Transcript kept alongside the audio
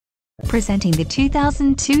Presenting the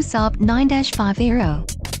 2002 Saab 9-5 Aero.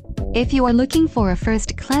 If you are looking for a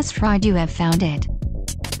first-class ride, you have found it.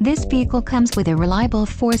 This vehicle comes with a reliable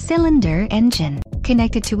 4-cylinder engine,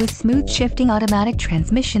 connected to a smooth shifting automatic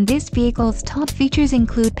transmission. This vehicle's top features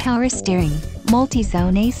include power steering,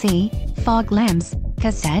 multi-zone AC, fog lamps,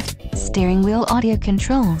 cassette, steering wheel audio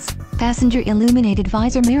controls, passenger illuminated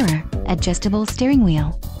visor mirror, adjustable steering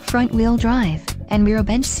wheel, front-wheel drive, and rear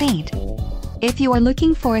bench seat. If you are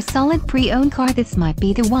looking for a solid pre-owned car, this might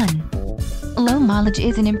be the one. Low mileage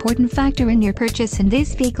is an important factor in your purchase, and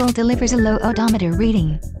this vehicle delivers a low odometer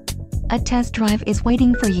reading. A test drive is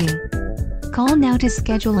waiting for you. Call now to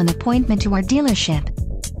schedule an appointment to our dealership.